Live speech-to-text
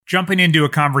jumping into a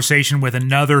conversation with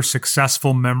another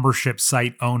successful membership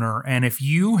site owner. And if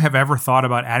you have ever thought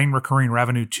about adding recurring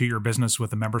revenue to your business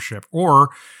with a membership,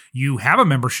 or you have a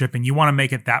membership and you want to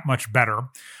make it that much better,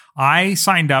 I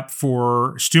signed up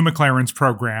for Stu McLaren's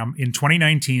program in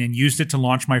 2019 and used it to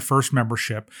launch my first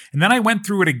membership. And then I went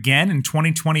through it again in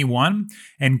 2021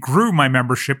 and grew my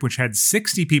membership, which had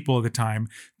 60 people at the time,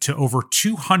 to over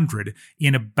 200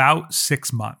 in about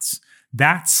 6 months.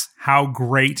 That's how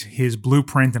great his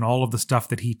blueprint and all of the stuff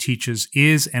that he teaches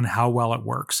is and how well it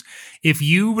works. If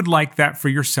you would like that for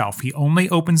yourself, he only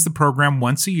opens the program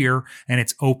once a year and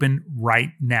it's open right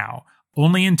now.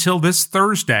 Only until this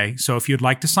Thursday. So if you'd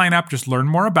like to sign up, just learn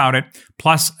more about it.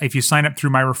 Plus, if you sign up through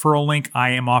my referral link,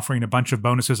 I am offering a bunch of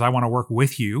bonuses. I want to work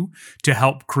with you to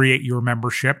help create your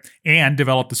membership and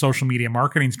develop the social media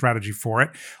marketing strategy for it.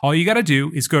 All you got to do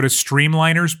is go to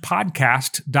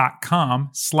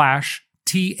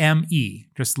streamlinerspodcast.com/TME.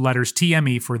 Just the letters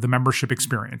TME for the membership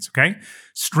experience. Okay.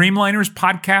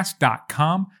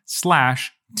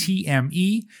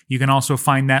 streamlinerspodcast.com/TME. You can also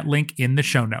find that link in the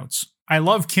show notes. I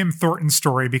love Kim Thornton's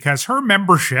story because her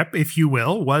membership, if you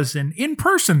will, was an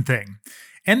in-person thing.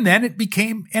 And then it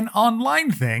became an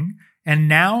online thing. And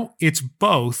now it's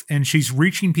both. And she's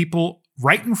reaching people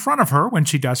right in front of her when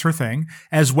she does her thing,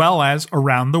 as well as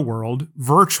around the world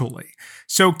virtually.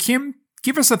 So Kim,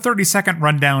 give us a 30-second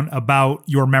rundown about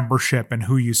your membership and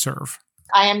who you serve.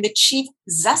 I am the Chief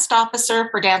Zest Officer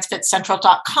for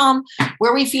dancefitcentral.com,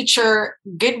 where we feature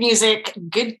good music,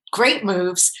 great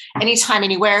moves, anytime,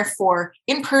 anywhere for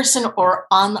in-person or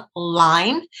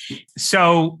online.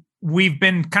 So we've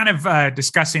been kind of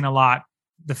discussing a lot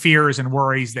the fears and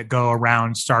worries that go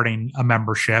around starting a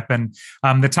membership. And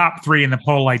the top 3 in the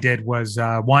poll I did was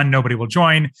 1, nobody will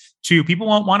join. 2, people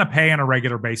won't want to pay on a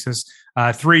regular basis.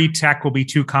 3, tech will be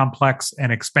too complex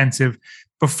and expensive.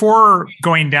 Before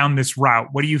going down this route,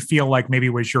 what do you feel like maybe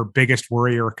was your biggest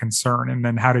worry or concern? And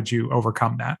then how did you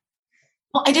overcome that?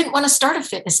 Well, I didn't want to start a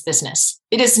fitness business.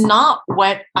 It is not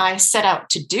what I set out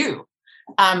to do.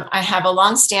 I have a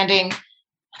longstanding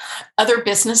other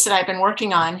business that I've been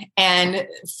working on. And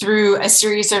through a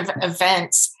series of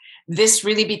events, this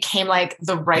really became like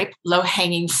the ripe,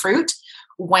 low-hanging fruit.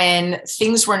 When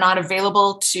things were not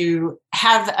available to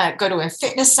have go to a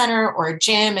fitness center or a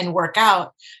gym and work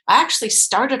out, I actually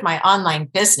started my online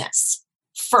business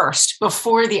first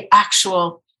before the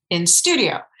actual in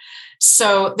studio.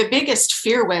 So the biggest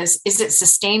fear was, is it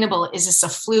sustainable? Is this a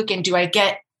fluke? And do I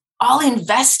get all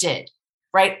invested,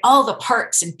 right? All the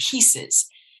parts and pieces.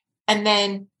 And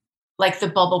then like the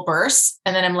bubble bursts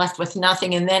and then I'm left with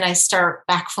nothing. And then I start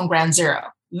back from ground zero.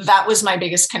 That was my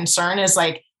biggest concern, is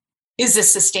like, is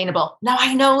this sustainable? Now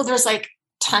I know there's like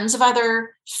tons of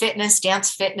other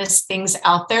dance fitness things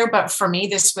out there. But for me,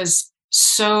 this was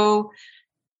so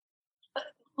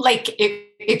like,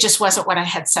 it just wasn't what I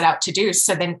had set out to do.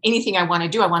 So then anything I want to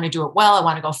do it well. I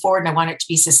want to go forward and I want it to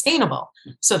be sustainable.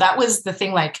 So that was the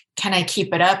thing, like, can I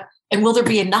keep it up? And will there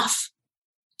be enough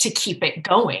to keep it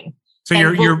going? So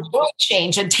and your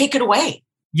change and take it away.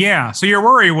 Yeah. So your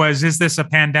worry was, is this a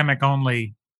pandemic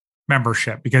only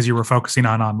membership because you were focusing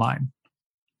on online?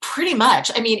 Pretty much.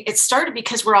 I mean, it started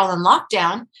because we're all in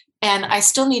lockdown and I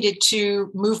still needed to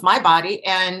move my body,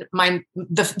 and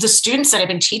the students that I've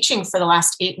been teaching for the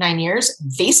last 8-9 years,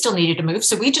 they still needed to move.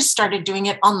 So we just started doing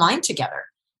it online together.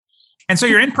 And so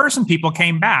your in-person people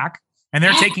came back and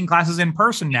they're taking classes in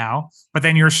person now, but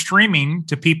then you're streaming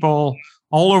to people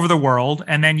all over the world.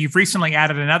 And then you've recently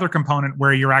added another component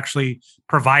where you're actually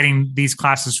providing these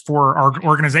classes for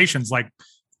organizations like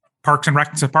Parks and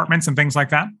Rec departments and things like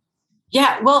that.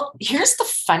 Yeah. Well, here's the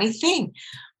funny thing.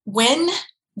 When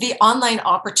the online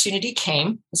opportunity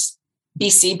came,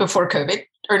 BC before COVID,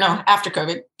 or no, after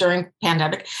COVID, during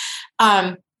pandemic,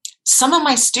 some of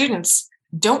my students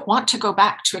don't want to go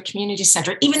back to a community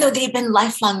center, even though they've been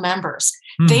lifelong members.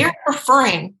 Mm-hmm. They are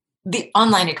preferring the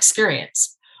online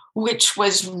experience, which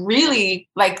was really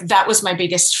like, that was my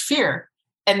biggest fear.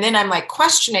 And then I'm like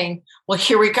questioning, well,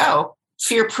 here we go.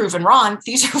 Fear proven wrong.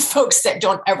 These are folks that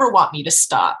don't ever want me to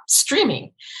stop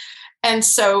streaming. And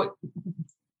so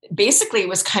basically it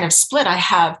was kind of split. I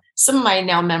have some of my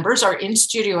now members are in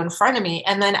studio in front of me.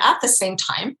 And then at the same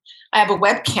time, I have a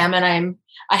webcam and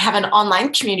I have an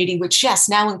online community, which yes,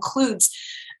 now includes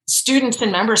students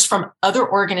and members from other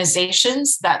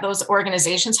organizations that those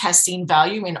organizations has seen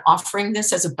value in offering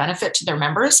this as a benefit to their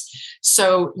members.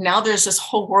 So now there's this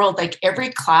whole world, like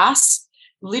every class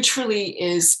literally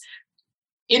is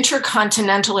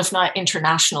intercontinental, if not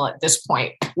international at this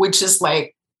point, which is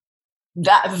like,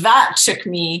 that took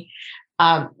me,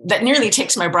 that nearly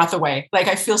takes my breath away. Like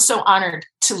I feel so honored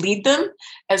to lead them,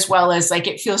 as well as like,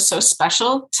 it feels so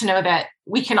special to know that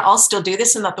we can all still do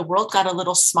this and that the world got a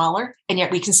little smaller and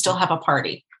yet we can still have a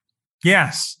party.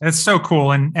 Yes, it's so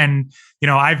cool. And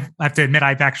I have to admit,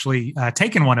 I've actually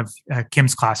taken one of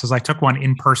Kim's classes. I took one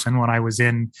in person when I was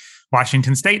in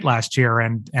Washington State last year.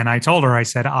 And I told her, I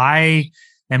said, I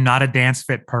am not a dance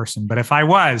fit person, but if I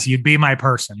was, you'd be my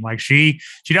person. Like she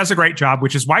does a great job,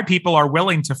 which is why people are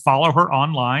willing to follow her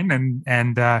online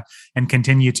and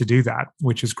continue to do that,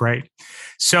 which is great.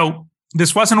 So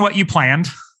this wasn't what you planned.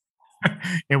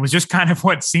 It was just kind of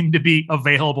what seemed to be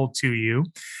available to you.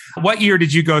 What year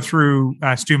did you go through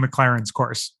Stu McLaren's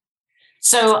course?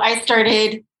 So I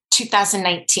started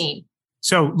 2019.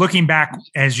 So looking back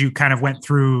as you kind of went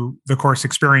through the course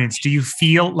experience, do you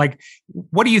feel like,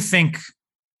 where do you think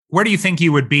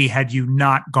you would be had you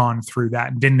not gone through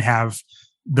that and didn't have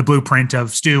the blueprint of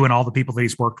Stu and all the people that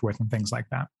he's worked with and things like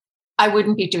that? I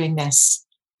wouldn't be doing this.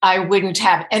 I wouldn't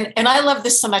have. And I love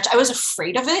this so much. I was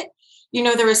afraid of it.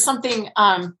 There was something,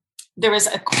 there was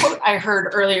a quote I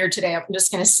heard earlier today. I'm just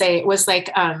going to say it was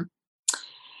like,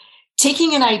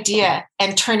 taking an idea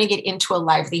and turning it into a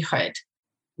livelihood.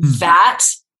 That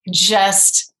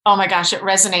just, oh my gosh, it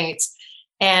resonates.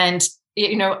 And,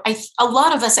 a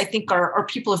lot of us, I think, are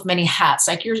people of many hats,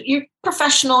 like your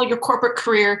professional, your corporate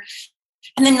career,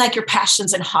 and then like your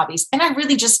passions and hobbies. And I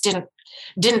really just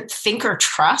didn't think or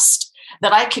trust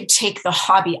that I could take the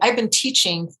hobby. I've been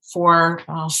teaching for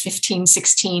 15,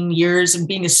 16 years and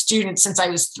being a student since I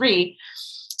was 3.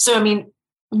 So,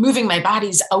 moving my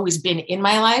body's always been in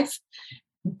my life,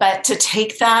 but to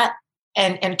take that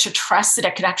and to trust that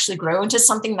it could actually grow into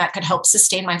something that could help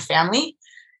sustain my family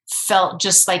felt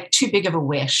just like too big of a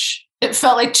wish. It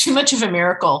felt like too much of a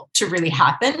miracle to really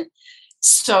happen.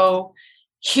 So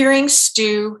hearing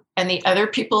Stu and the other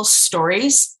people's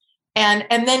stories and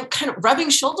then kind of rubbing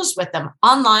shoulders with them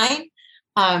online,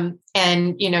 and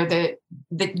the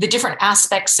different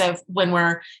aspects of when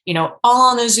we're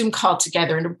all on a Zoom call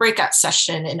together in a breakout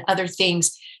session and other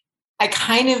things, I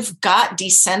kind of got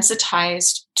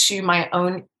desensitized to my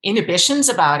own inhibitions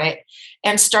about it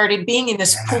and started being in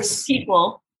this pool of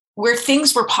people where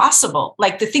things were possible.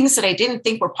 Like the things that I didn't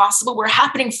think were possible were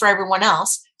happening for everyone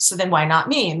else. So then why not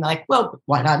me? And like, well,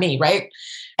 why not me? Right.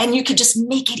 And you could just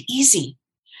make it easy.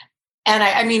 And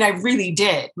I really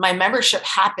did. My membership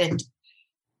happened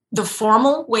the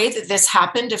formal way that this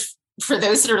happened. For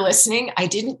those that are listening, I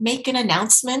didn't make an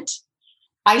announcement.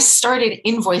 I started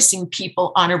invoicing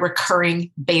people on a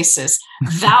recurring basis.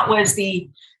 That was the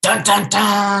dun, dun,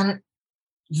 dun.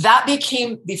 That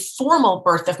became the formal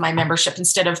birth of my membership.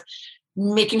 Instead of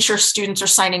making sure students are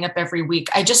signing up every week,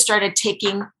 I just started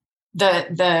taking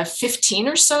the 15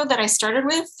 or so that I started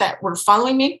with that were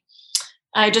following me.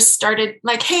 I just started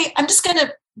like, hey, I'm just going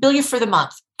to bill you for the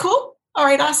month. Cool. All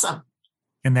right. Awesome.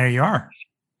 And there you are.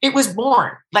 It was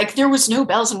born. Like there was no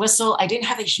bells and whistle. I didn't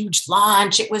have a huge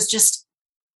launch. It was just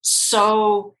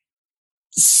so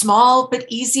small, but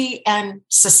easy and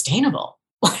sustainable.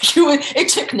 Like it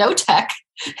took no tech.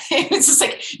 It was just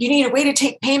like, you need a way to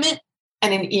take payment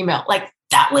and an email. Like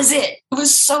that was it. It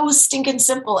was so stinking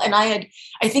simple. And I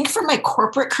think for my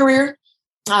corporate career,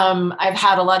 I've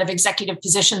had a lot of executive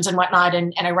positions and whatnot,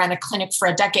 and I ran a clinic for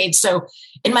a decade. So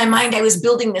in my mind, I was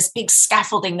building this big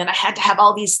scaffolding that I had to have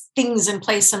all these things in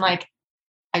place. And like,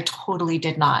 I totally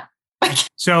did not.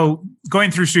 So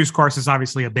going through Stu's course is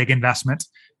obviously a big investment.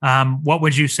 What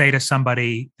would you say to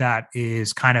somebody that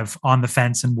is kind of on the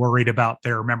fence and worried about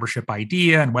their membership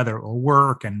idea and whether it will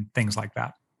work and things like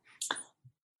that?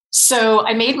 So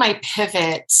I made my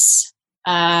pivots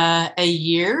a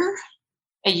year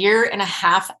and a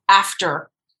half after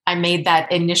I made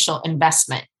that initial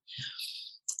investment.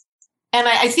 And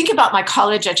I think about my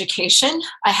college education.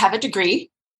 I have a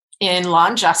degree in law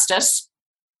and justice.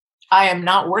 I am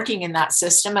not working in that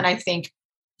system. And I think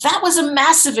that was a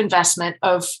massive investment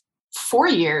of 4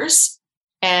 years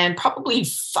and probably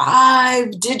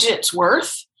 5 digits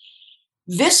worth.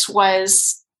 This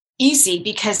was easy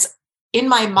because in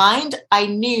my mind, I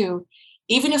knew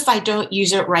even if I don't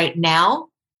use it right now,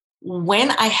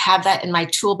 when I have that in my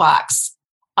toolbox,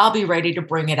 I'll be ready to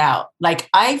bring it out. Like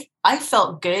I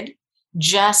felt good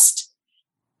just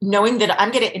knowing that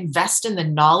I'm going to invest in the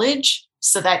knowledge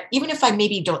so that even if I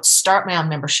maybe don't start my own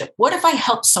membership, what if I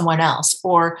help someone else?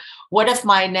 Or what if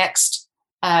my next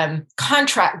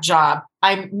contract job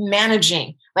I'm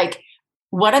managing, like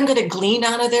what I'm going to glean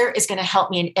out of there is going to help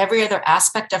me in every other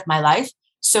aspect of my life.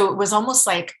 So it was almost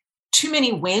like too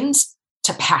many wins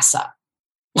to pass up.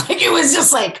 Like it was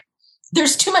just like,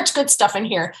 there's too much good stuff in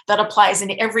here that applies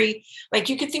in every, like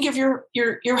you could think of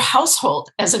your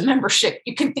household as a membership.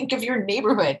 You can think of your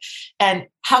neighborhood and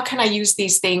how can I use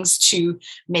these things to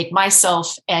make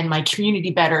myself and my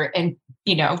community better and,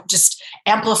 just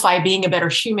amplify being a better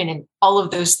human and all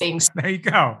of those things. There you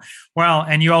go. Well,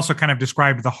 and you also kind of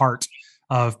described the heart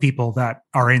of people that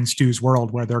are in Stu's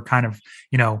world where they're kind of,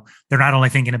 they're not only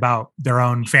thinking about their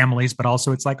own families, but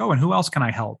also it's like, oh, and who else can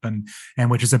I help? And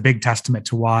which is a big testament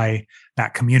to why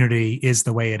that community is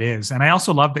the way it is. And I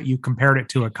also love that you compared it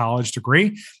to a college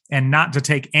degree, and not to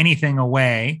take anything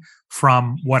away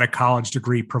from what a college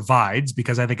degree provides,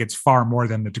 because I think it's far more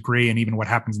than the degree and even what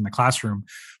happens in the classroom.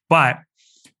 But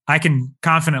I can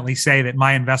confidently say that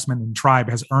my investment in Tribe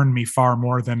has earned me far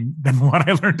more than what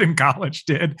I learned in college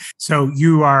did. So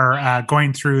you are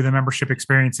going through the membership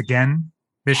experience again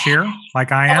this year,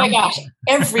 like I am? Oh my gosh,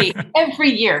 every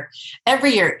year,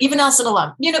 even as an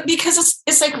alum, because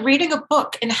it's like reading a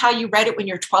book and how you read it when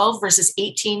you're 12 versus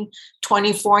 18,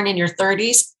 24, and in your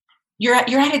 30s. You're at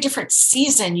a different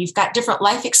season. You've got different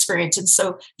life experience. And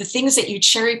so the things that you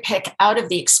cherry pick out of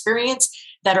the experience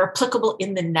that are applicable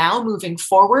in the now moving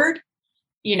forward,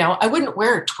 I wouldn't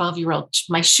wear a 12-year-old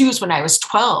my shoes when I was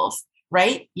 12,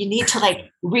 right? You need to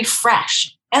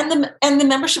refresh. And the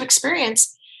membership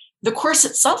experience, the course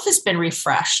itself has been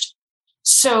refreshed.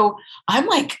 So I'm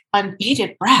on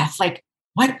bated breath.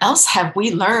 What else have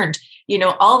we learned?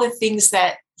 All the things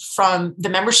that from the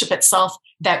membership itself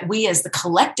that we as the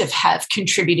collective have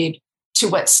contributed to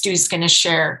what Stu's going to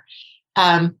share.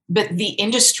 But the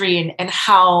industry and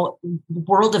how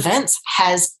world events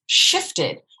has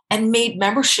shifted and made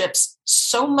memberships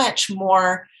so much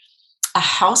more a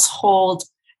household,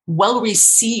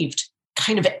 well-received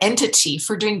kind of entity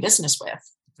for doing business with.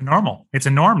 It's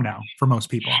a norm now for most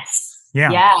people. Yes.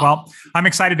 Yeah. Well, I'm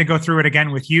excited to go through it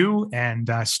again with you and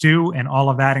Stu and all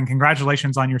of that. And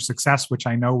congratulations on your success, which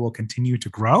I know will continue to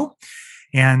grow.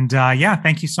 And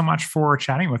thank you so much for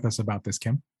chatting with us about this,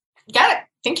 Kim. Got it.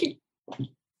 Thank you.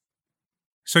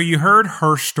 So you heard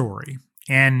her story,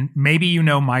 and maybe you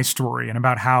know my story and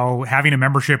about how having a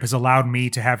membership has allowed me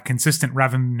to have consistent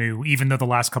revenue, even though the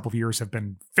last couple of years have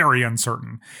been very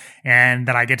uncertain, and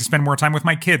that I get to spend more time with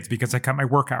my kids because I cut my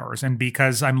work hours. And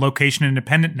because I'm location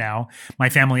independent now, my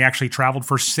family actually traveled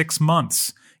for 6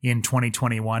 months in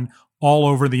 2021 all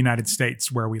over the United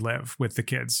States where we live with the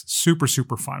kids. Super,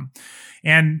 super fun.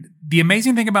 And the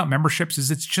amazing thing about memberships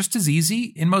is it's just as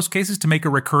easy in most cases to make a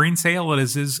recurring sale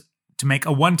as it is to make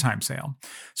a one-time sale.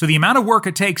 So the amount of work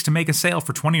it takes to make a sale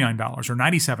for $29 or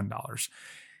 $97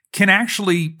 can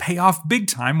actually pay off big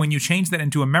time when you change that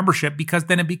into a membership, because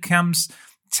then it becomes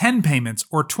 10 payments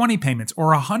or 20 payments or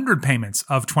 100 payments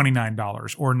of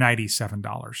 $29 or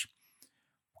 $97.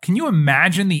 Can you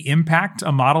imagine the impact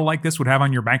a model like this would have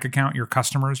on your bank account, your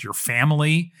customers, your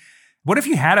family? What if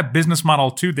you had a business model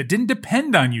too that didn't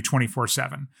depend on you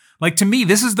 24/7? To me,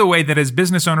 this is the way that as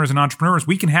business owners and entrepreneurs,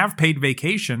 we can have paid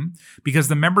vacation because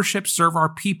the memberships serve our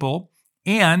people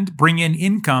and bring in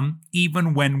income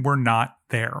even when we're not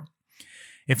there.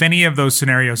 If any of those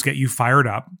scenarios get you fired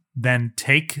up, then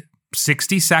take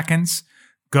 60 seconds,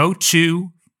 go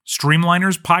to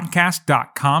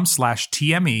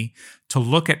streamlinerspodcast.com/TME to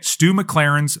look at Stu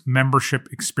McLaren's membership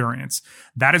experience.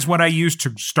 That is what I used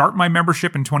to start my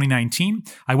membership in 2019.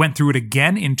 I went through it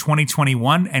again in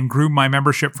 2021 and grew my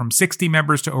membership from 60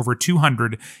 members to over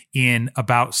 200 in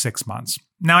about 6 months.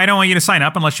 Now, I don't want you to sign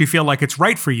up unless you feel like it's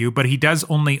right for you, but he does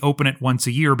only open it once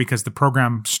a year because the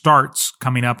program starts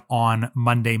coming up on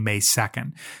Monday, May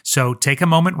 2nd. So take a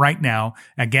moment right now.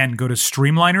 Again, go to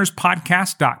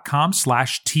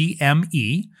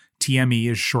streamlinerspodcast.com/TME. TME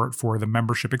is short for the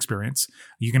membership experience.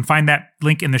 You can find that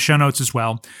link in the show notes as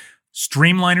well.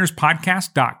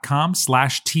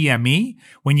 streamlinerspodcast.com/TME.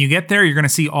 When you get there, you're going to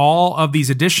see all of these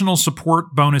additional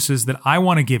support bonuses that I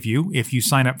want to give you if you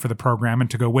sign up for the program and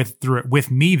to go through it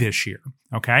with me this year.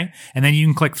 Okay. And then you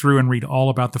can click through and read all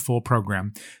about the full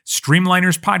program.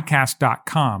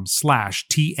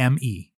 streamlinerspodcast.com/TME.